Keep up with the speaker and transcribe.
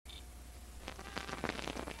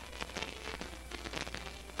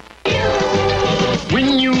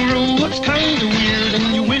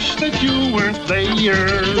weren't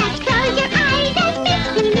there. Just close your eyes and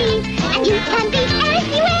make-believe, and you can be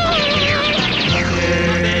anywhere.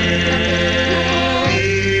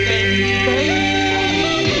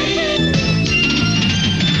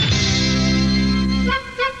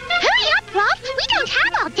 Hurry up, Prof. We don't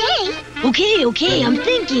have all day. Okay, I'm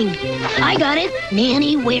thinking. I got it.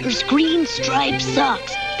 Nanny wears green striped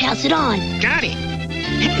socks. Pass it on. Got it.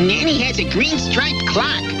 Nanny has a green striped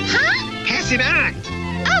clock. Huh? Pass it on.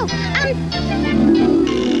 Oh,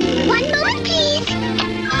 one moment, please.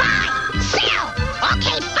 Buy, sell.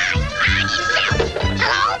 Okay, buy, sell.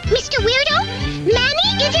 Hello? Mr. Weirdo? Manny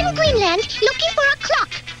is in Greenland looking for a clock.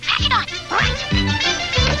 Pass it on. Right.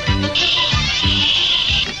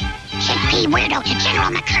 Should be Weirdo to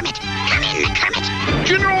General McCormick. Come in, McCormick.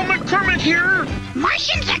 General McCormick here.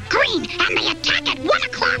 Martians are green, and they attack at 1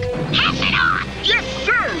 o'clock. Pass it on. Yes,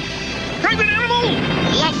 sir. Private Animal.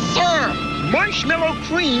 Yes, sir. Marshmallow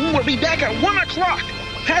Cream will be back at 1 o'clock.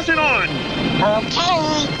 Pass it on.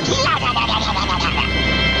 Okay.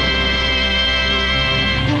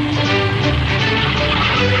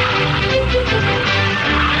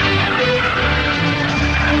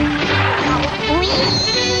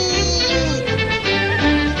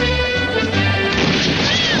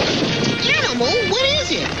 Animal, what is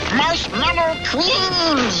it? Marshmallow cream.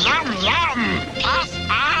 Yum, yum. Pass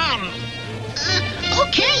on.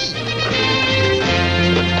 Okay.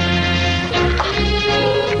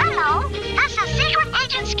 Hello, this is Secret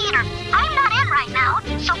Agent Skeeter. I'm not in right now,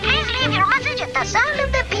 so please leave your message at the sound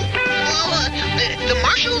of the beep. The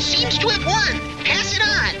marshal seems to have won. Pass it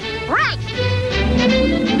on. Right.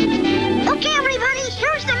 Okay, everybody,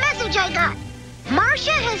 here's the message I got.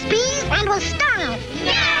 Marcia has bees and will starve.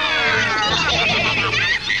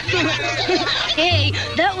 Hey,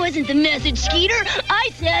 that wasn't the message, Skeeter. I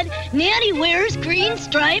said Nanny wears green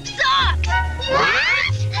striped socks.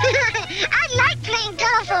 What? I like playing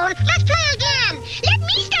telephone. Let's play again. Let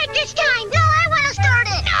me start this time. No, I want to start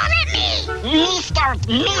it. No, let me. Me start.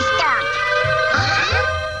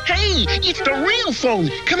 Hey, it's the real phone.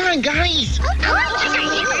 Come on, guys. I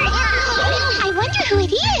wonder who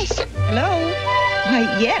it is. Hello? Why,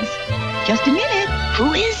 yes. Just a minute.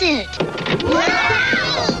 Who is it?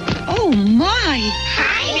 Oh, my.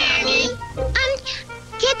 Hi, Nanny.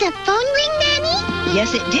 Did the phone ring, Nanny?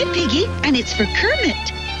 Yes, it did, Piggy. And it's for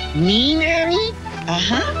Kermit. Me, Nanny?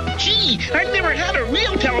 Uh-huh. Gee, I've never had a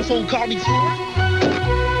real telephone call before.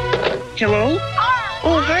 Hello?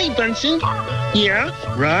 Oh, hi, Bunsen. Yeah,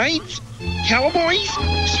 rides? Cowboys?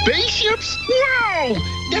 Spaceships? Wow!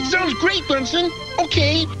 That sounds great, Bunsen.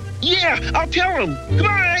 Okay, yeah, I'll tell him.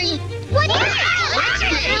 Goodbye! What is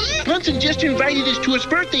it? Bunsen just invited us to his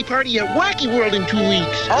birthday party at Wacky World in 2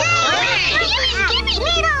 weeks.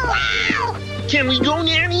 Wow! Can we go,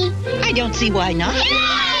 Nanny? I don't see why not.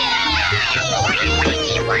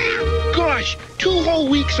 Gosh, 2 whole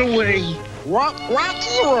weeks away.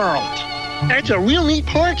 Wacky World. That's a real neat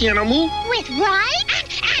park, Animal. With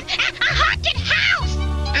rides? And a haunted house!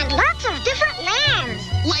 And lots of different lands.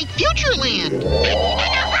 Like Futureland. And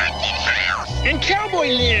a haunted house! And Cowboy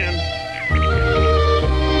Land.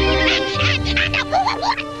 And a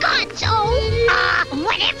Gonzo!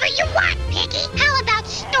 Whatever you want, Piggy. How about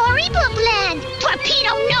Storybook Land?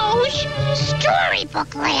 Torpedo Nose!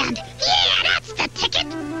 Storybook Land. Yeah, that's the ticket.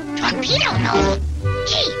 Torpedo Nose.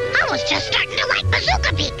 Gee, I was just starting to like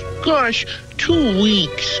Bazooka Beak. Gosh, 2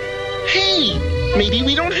 weeks. Hey, maybe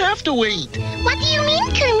we don't have to wait. What do you mean,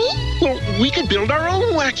 Kermit? Well, we could build our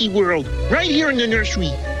own Wacky World right here in the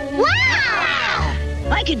nursery. Wow!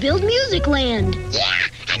 I could build Music Land. Yeah,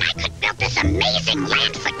 and I could build this amazing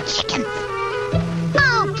land for chickens.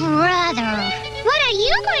 Oh, brother. What are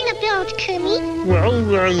you going to build, Kermit? Well,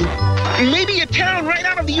 maybe a town right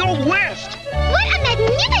out of the Old West. What a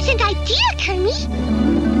magnificent idea, Kermit.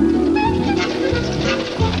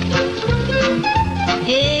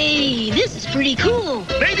 Hey, this is pretty cool.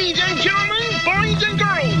 Ladies and gentlemen, boys and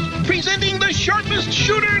girls, presenting the sharpest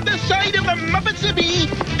shooter this side of the Muppet City,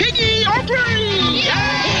 Piggy O'Brien!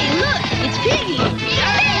 Hey, look, it's Piggy.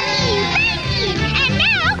 Thank you. And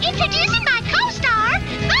now, introducing my co-star,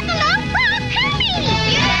 Buffalo Frog Kermit.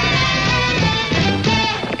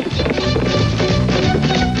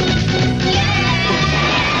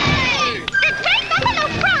 The great Buffalo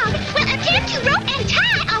Frog will attempt to rope and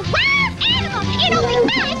tie a wild animal in only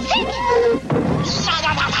 5 seconds.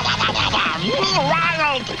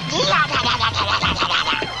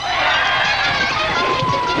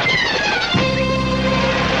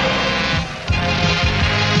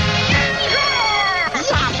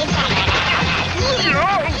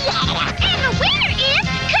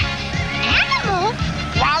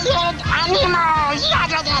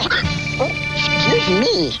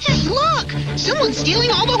 Someone's stealing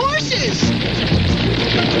all the horses.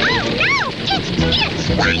 Oh, no! It's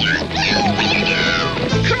Wild Blue Weirdo!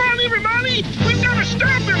 Come on, everybody! We've got to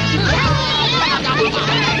stop him!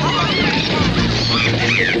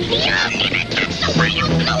 You'll never touch the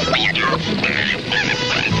Wild Blue Weirdo!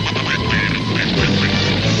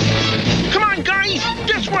 Come on, guys!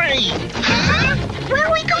 This way! Huh? Where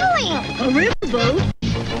are we going? A riverboat?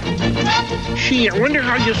 Gee, I wonder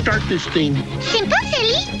how you start this thing. Simple,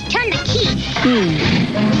 silly. Turn the key.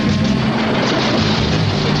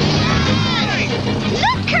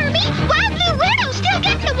 Look, Kirby! Wild Blue Weirdo's still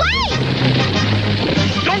getting away!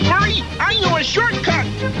 Don't worry! I know a shortcut!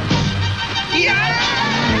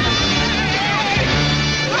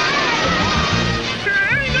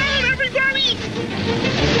 Hang on, everybody!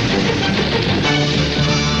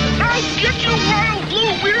 I'll get you, Wild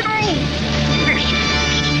Blue Weirdo!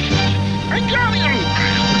 I got him!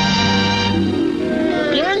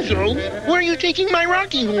 Gonzo, where are you taking my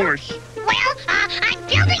rocking horse? Well, I'm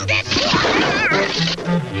building this.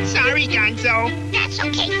 Sorry, Gonzo. That's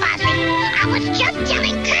okay, Fozzie. I was just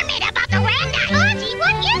telling Kermit about the land. Fozzie,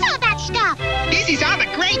 what is all that stuff? This is all the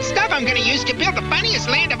great stuff I'm going to use to build the funniest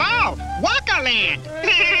land of all, Wonkaland.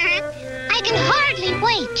 I can hardly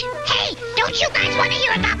wait. Hey, don't you guys want to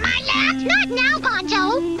hear about my land? Not now,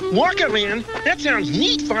 Gonzo. Wonkaland? That sounds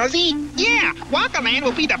neat, Fozzie. Yeah, Wonkaland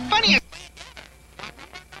will be the funniest.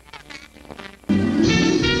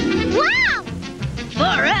 Wow!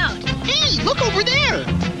 Far out. Hey, look over there.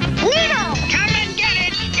 Weirdo! Come and get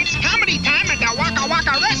it. It's comedy time at the Waka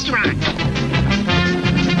Waka restaurant.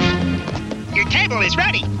 Your table is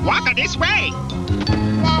ready. Waka this way.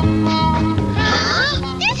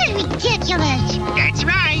 Huh? This is ridiculous. That's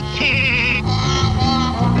right.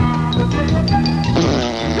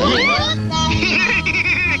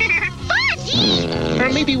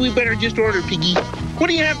 Fozzie! Maybe we better just order, Piggy. What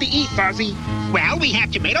do you have to eat, Fozzie? Well, we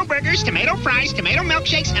have tomato burgers, tomato fries, tomato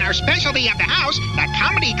milkshakes, and our specialty of the house, the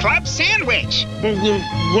Comedy Club sandwich. Well,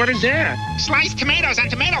 what is that? Sliced tomatoes on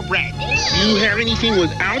tomato bread. Do you have anything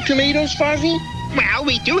without tomatoes, Fozzie? Well,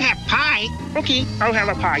 we do have pie. Okay, I'll have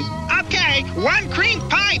a pie. Okay, 1 cream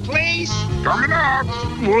pie, please. Coming up.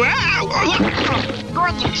 Wow!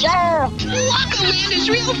 Good joke. Wonkaland is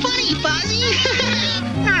real funny, Fozzie.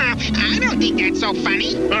 I don't think that's so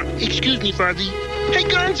funny. Excuse me, Fozzie. Hey,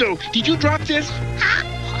 Gonzo, did you drop this? Huh?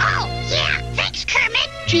 Oh, yeah. Thanks, Kermit.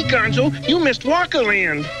 Gee, Gonzo, you missed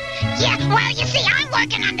Wonkaland. Yeah, well, you see, I'm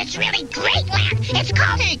working on this really great land. It's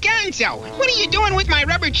called... Hey, Gonzo, what are you doing with my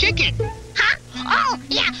rubber chicken? Huh? Oh,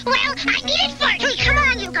 yeah, well, I need it for... Hey, come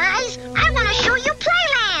on, you guys. I want to show you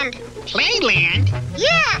Playland. Playland?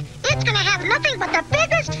 Yeah, it's going to have nothing but the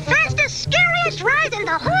biggest, fastest, scariest ride in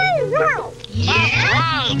the whole world. Yeah?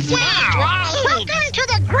 Wow! Welcome to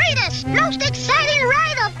the greatest, most exciting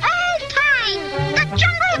ride of all time, the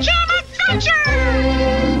Jungle Jam Adventure!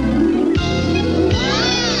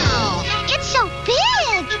 Wow! It's so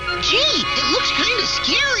big! Gee, it looks kind of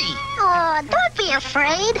scary. Oh, don't be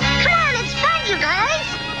afraid. Come on, it's fun, you guys.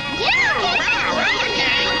 Yeah! Wow,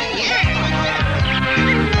 okay, yeah.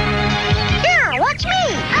 Here, watch me.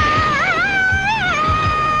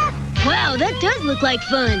 Wow, that does look like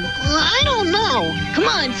fun. I don't know. Come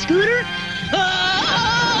on, Scooter. Oh,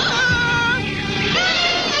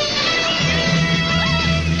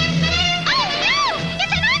 no!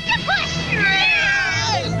 It's an octopus!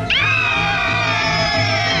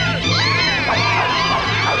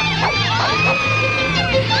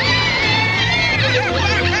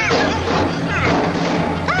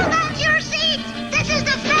 Hold on to your seats! This is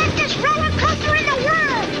the fastest roller coaster in the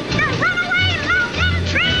world! The Runaway Mountain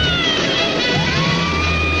Train!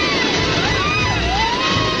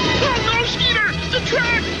 Oh, no, Skeeter! The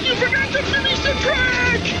track! You forgot to finish the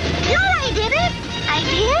track! No, I didn't! I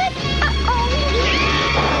did? Uh-oh!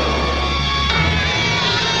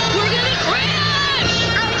 We're gonna crash!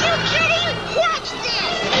 Are you kidding? Watch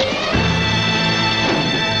this!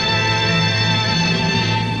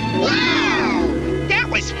 Wow! That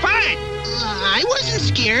was fun. I wasn't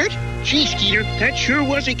scared. Gee, Skeeter, that sure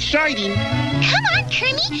was exciting. Come on,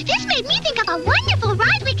 Kermit. This made me think of a wonderful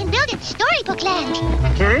ride we can build in Storybook Land.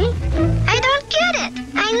 Huh? I don't get it.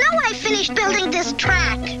 I know I finished building this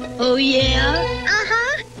track. Oh, yeah?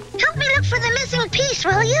 Uh-huh. Help me look for the missing piece,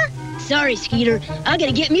 will you? Sorry, Skeeter. I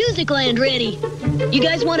gotta get Musicland ready. You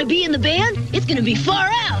guys want to be in the band? It's gonna be far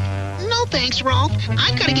out. No thanks, Rolf.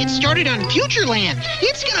 I've got to get started on Futureland.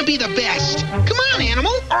 It's going to be the best. Come on,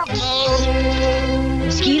 Animal.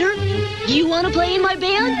 Skeeter, do you want to play in my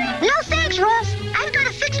band? No thanks, Rolf. I've got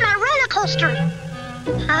to fix my roller coaster.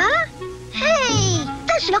 Huh? Hey,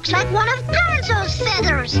 the This looks like one of Gonzo's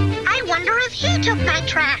feathers. I wonder if he took my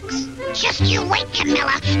tracks. Just you wait,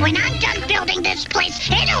 Camilla. When I'm done building this place,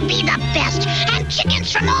 it'll be the best. And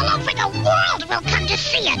chickens from all over the world will come to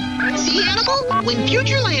see it. See, Animal? When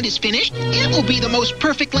Futureland is finished, it will be the most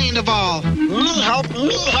perfect land of all. Me help,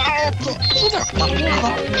 me help.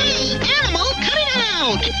 Hey, Animal, cut it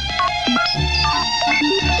out!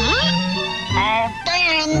 Huh? Oh,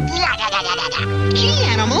 damn. Gee,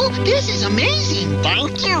 Animal, this is amazing.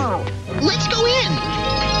 Thank you. Let's go in.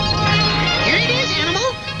 Here it is,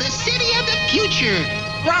 Animal. The city of the future.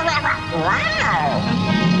 Wow.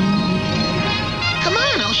 Come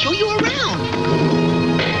on, I'll show you around.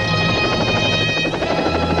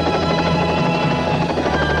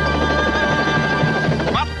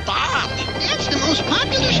 What's that? That's the most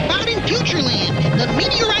popular spot in Futureland, the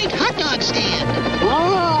Meteorite Hot Dog Stand.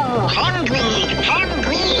 Ooh, hungry.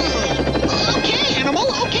 Okay, Animal,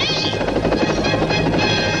 okay.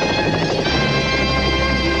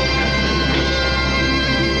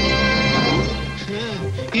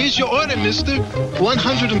 Here's your order, mister.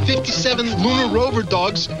 157 Lunar Rover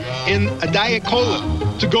dogs and a Diet Cola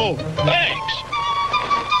to go. Thanks.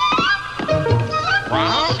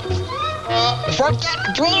 What?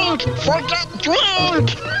 Forget drink.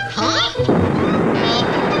 Huh?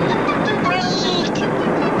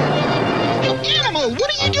 Animal, what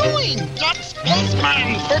are you doing? Get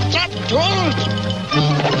spaceman. Forget drink.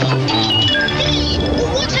 Hey,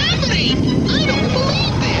 what's happening? I don't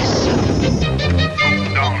believe this.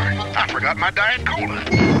 Darn, I forgot my Diet Cola.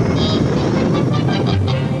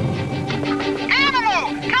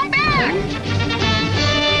 Animal, come back.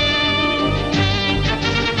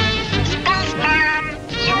 Spaceman,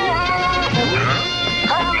 you.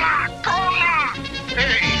 Cola.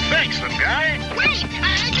 Hey, thanks, little guy. Wait, I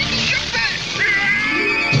didn't shoot that.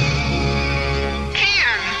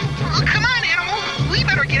 Can. Oh, come on, Animal. We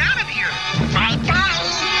better get out of here. Bye-bye.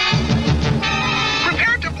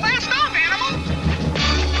 Prepare to blast off, Animal.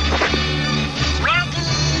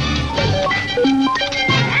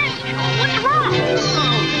 Hey, what's wrong? Oh,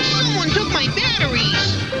 someone took my batteries.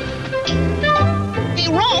 Hey,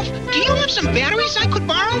 Rolf, do you have some batteries I could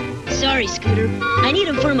borrow? Sorry, Scooter. I need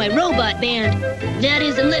them for my robot band. That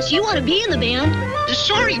is, unless you want to be in the band.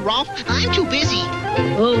 Sorry, Rolf. I'm too busy.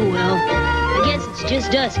 Oh, well. I guess it's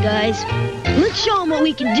just us, guys. Let's show them what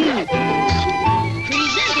we can do.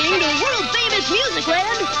 Presenting the world-famous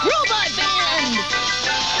Musicland Robot Band!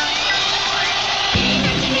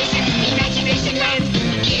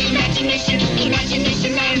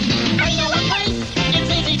 Imagination land. I know a place. It's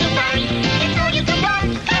easy to find. It's all you can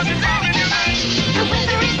want, 'cause it's all in your mind. The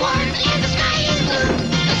weather is warm and the sky is blue.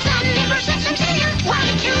 The sun never sets until 1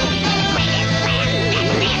 and 2. Greatest land and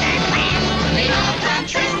never land. They all come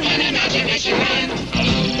true in Imagination land.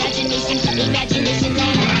 Imagination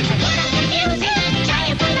land. Put up the music,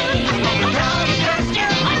 giant balloon, a roller coaster,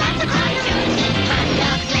 or lots of cartoons. Hot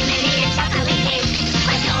dogs, lemonade, and chocolate cake.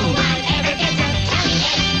 But no one ever gets a tummy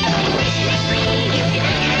ache. Wishing it's free, you can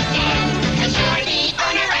understand. 'Cause you're the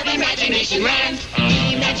owner of Imagination land.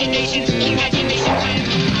 Imagination land.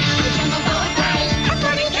 The jungle goes by, a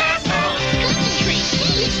floating castle. Concentrate.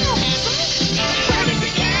 Hey, it's no hassle. Put it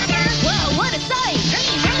together. Wow, what a sight! Hey,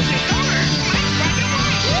 how's your color? That's black and white.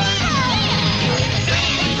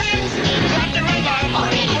 Like the robot, or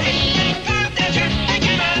in a dream. Adventure, pick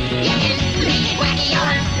it up. You can make it wacky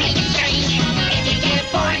or make it strange. If you get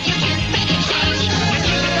bored, you can make it change. And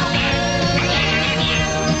you can go there,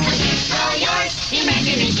 cause it's all yours.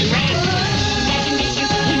 Imagination land. Imagination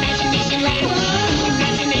land.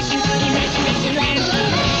 Imagination land. Imagination land.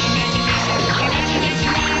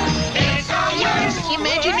 It's all yours.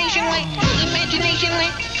 Imagination land.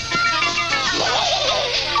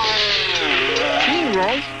 Hey,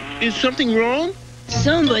 Rolf, is something wrong?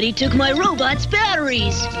 Somebody took my robot's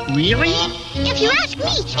batteries. Really? If you ask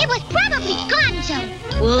me, it was probably Gonzo.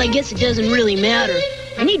 Well, I guess it doesn't really matter.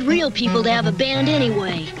 I need real people to have a band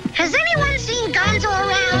anyway. Has anyone seen Gonzo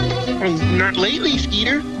around? Oh, not lately,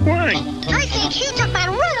 Skeeter. Why? I think he took my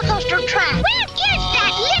roller coaster track. Where is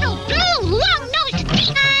that little blue long-nosed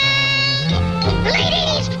thing?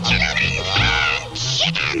 Ladies, gentlemen, and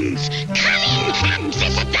chickens, come in and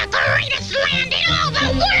visit the greatest land in all the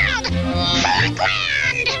world,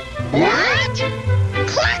 Cluckland. What?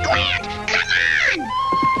 Cluckland, come on!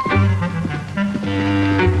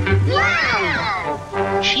 Wow!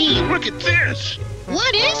 Gee, look at this.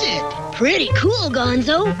 What is it? Pretty cool,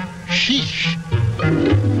 Gonzo. Sheesh.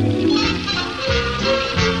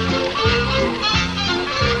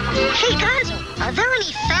 Hey, Gonzo, are there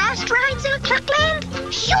any fast rides in Cluckland?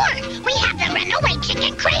 Sure! We have the Runaway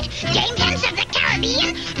Chicken Crate, Game Hens of the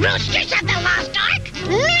Caribbean, Roosters of the Lost Ark,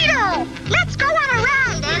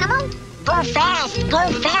 go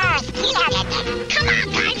fast. Come on,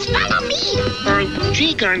 guys, follow me.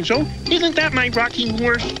 Gee, Gonzo, isn't that my rocking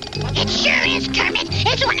horse? It sure is, Kermit.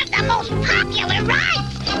 It's one of the most popular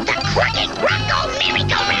rides. The Crooked Rocco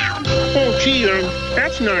Merry-Go-Round. Oh, gee,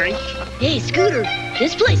 that's nice. Hey, Scooter,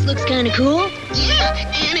 this place looks kind of cool. Yeah,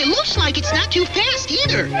 and it looks like it's not too fast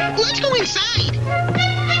either. Let's go inside.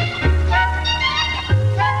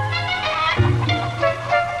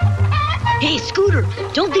 Hey, Scooter,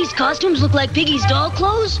 don't these costumes look like Piggy's doll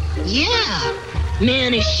clothes? Yeah.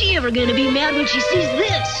 Man, is she ever gonna be mad when she sees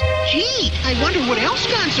this? Gee, I wonder what else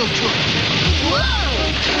Gonzo took. Whoa!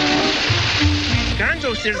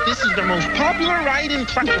 Gonzo says this is the most popular ride in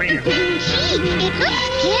Cluckland. Gee, it looks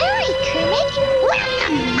scary, Kermit.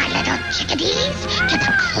 Welcome, my little chickadees, to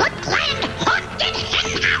the Cluckland Haunted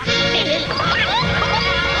Hen House.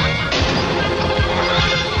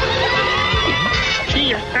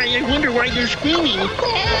 Gee, I wonder why they're screaming.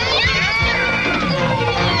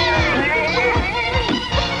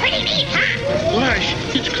 Pretty neat, huh? Gosh,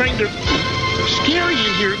 it's kind of scary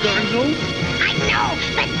in here, Gonzo. I know,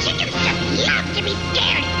 but chickens just love to be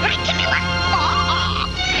scared, right, Camilla?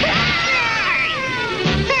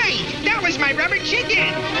 Hey, that was my rubber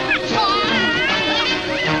chicken.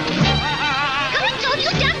 Gonzo,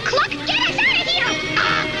 you dumb cluck, get us out of here!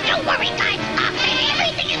 Don't worry, guys.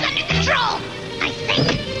 Everything is under control. I think.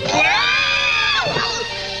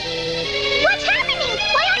 What's happening?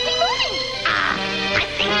 Why aren't we moving? I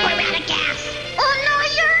think we're out of gas. Oh, no,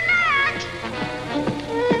 you're not.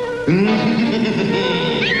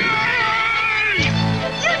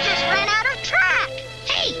 You just ran out of track.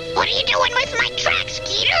 Hey, what are you doing with my track,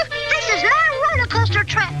 Skeeter? This is not a roller coaster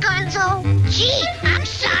track, Gonzo. Gee, I'm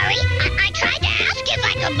sorry. I tried to ask if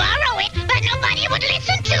I could borrow it, but nobody would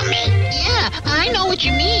listen to me. Yeah, I know what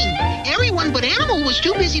you mean. Everyone but Animal was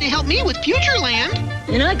too busy to help me with Futureland.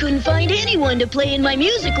 And I couldn't find anyone to play in my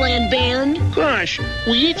Musicland band. Gosh,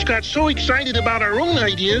 we each got so excited about our own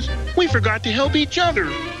ideas, we forgot to help each other.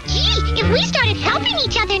 Gee, if we started helping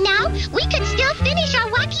each other now, we could still finish our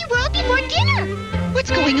wacky world before dinner.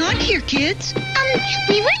 What's going on here, kids?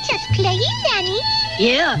 We were just playing, Nanny.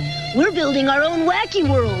 Yeah, we're building our own wacky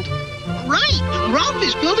world. Right. Ralph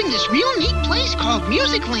is building this real neat place called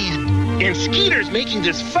Musicland. And Skeeter's making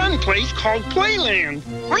this fun place called Playland.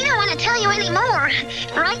 We don't want to tell you any more.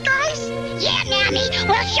 Right, guys? Yeah, Nanny.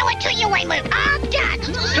 We'll show it to you when we're all done.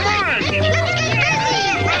 Come on! Let's get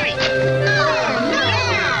busy. Right.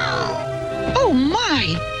 Oh, Oh,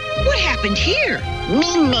 my. What happened here?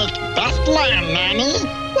 We make best land, Nanny.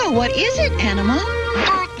 Well, what is it, Animal?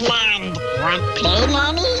 Portland. Want play,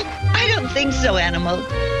 Nanny? I don't think so, Animal.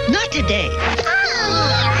 Not today.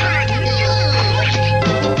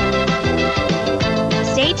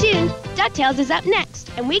 Stay tuned. DuckTales is up next.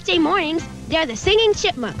 And weekday mornings, they're the Singing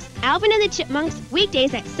Chipmunks. Alvin and the Chipmunks,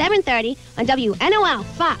 weekdays at 7:30 on WNOL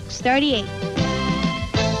Fox 38.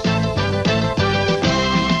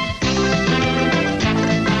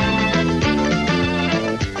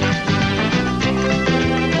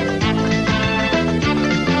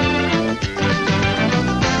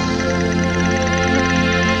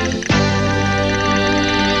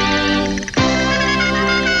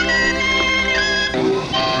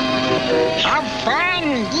 Have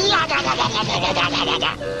fun.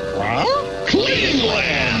 Well,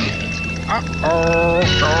 Cleveland!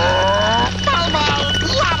 uh-oh.